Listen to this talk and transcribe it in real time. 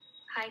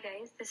Hi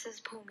guys, this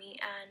is Bhumi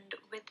and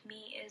with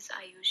me is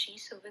Ayushi.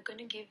 So we're going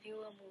to give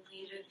you a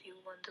movie review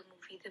on the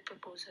movie The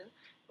Proposal,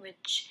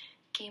 which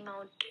came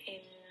out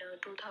in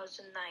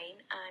 2009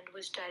 and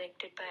was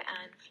directed by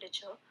Anne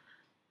Fletcher.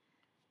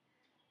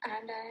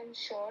 And I am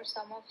sure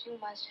some of you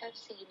must have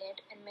seen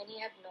it and many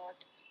have not.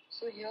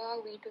 So here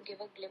are we to give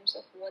a glimpse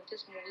of what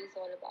this movie is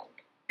all about.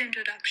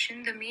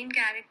 Introduction. The main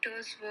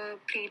characters were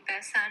played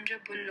by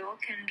Sandra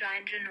Bullock and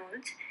Ryan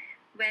Reynolds.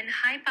 When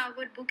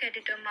high-powered book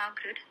editor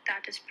Margaret,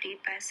 that is played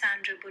by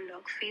Sandra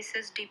Bullock,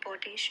 faces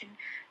deportation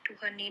to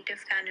her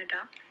native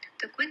Canada,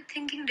 the quick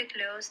thinking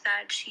declares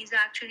that she's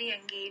actually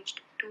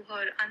engaged to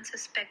her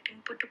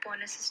unsuspecting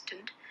put-upon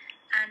assistant,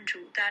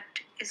 Andrew, that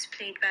is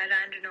played by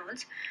Ryan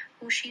Reynolds,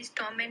 who she's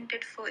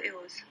tormented for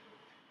years.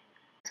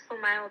 As per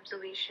my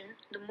observation,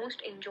 the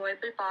most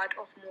enjoyable part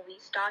of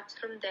movie starts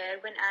from there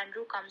when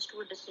Andrew comes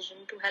to a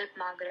decision to help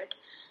Margaret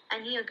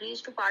and he agrees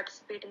to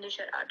participate in the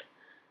charade,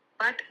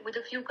 but with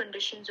a few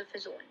conditions of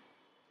his own.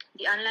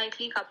 The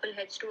unlikely couple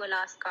heads to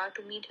Alaska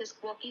to meet his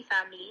quirky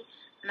family,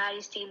 Mary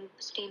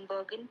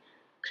Steenburgen,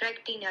 Craig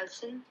T.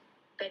 Nelson,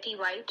 Betty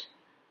White,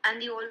 and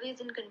the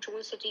always in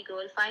control city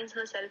girl finds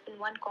herself in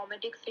one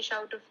comedic fish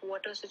out of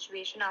water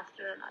situation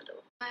after another.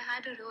 I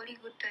had a really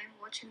good time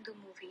watching the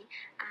movie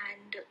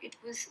and it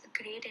was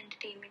great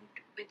entertainment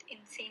with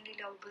insanely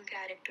lovable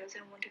characters.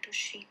 I wanted to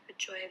shriek with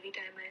joy every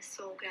time I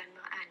saw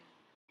Grandma Annie.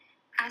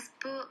 As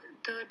per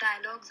the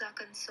dialogues are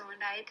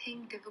concerned, I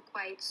think they were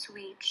quite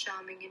sweet,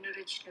 charming, and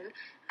original,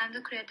 and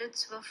the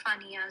credits were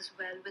funny as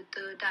well with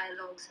the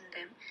dialogues in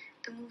them.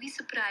 The movie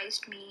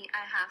surprised me,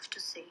 I have to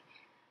say.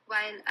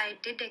 While I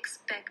did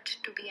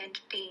expect to be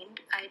entertained,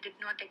 I did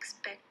not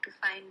expect to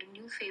find a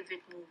new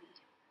favorite movie.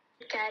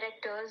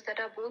 Characters that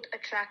are both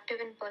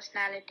attractive in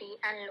personality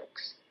and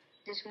looks.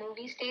 This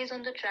movie stays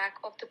on the track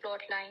of the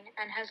plotline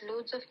and has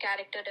loads of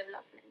character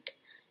development.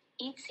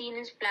 Each scene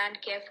is planned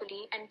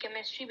carefully and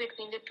chemistry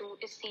between the two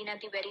is seen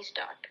at the very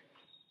start.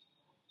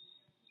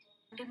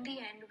 And in the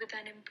end, with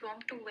an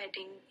impromptu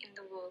wedding in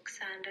the works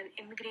and an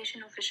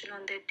immigration official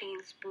on their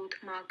tails, both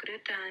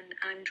Margaret and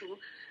Andrew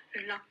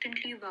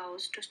reluctantly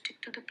vows to stick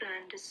to the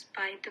plan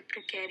despite the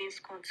precarious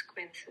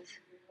consequences.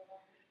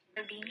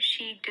 Being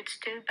chic did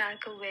still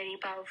pack a very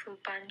powerful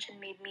punch and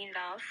made me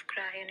laugh,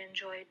 cry, and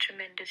enjoy it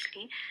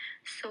tremendously.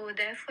 So,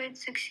 therefore, it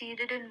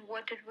succeeded in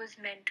what it was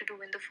meant to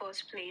do in the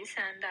first place,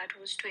 and that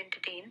was to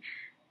entertain.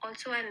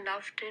 Also, I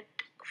loved it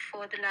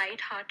for the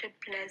light-hearted,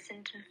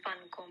 pleasant, and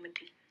fun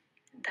comedy.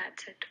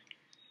 That's it.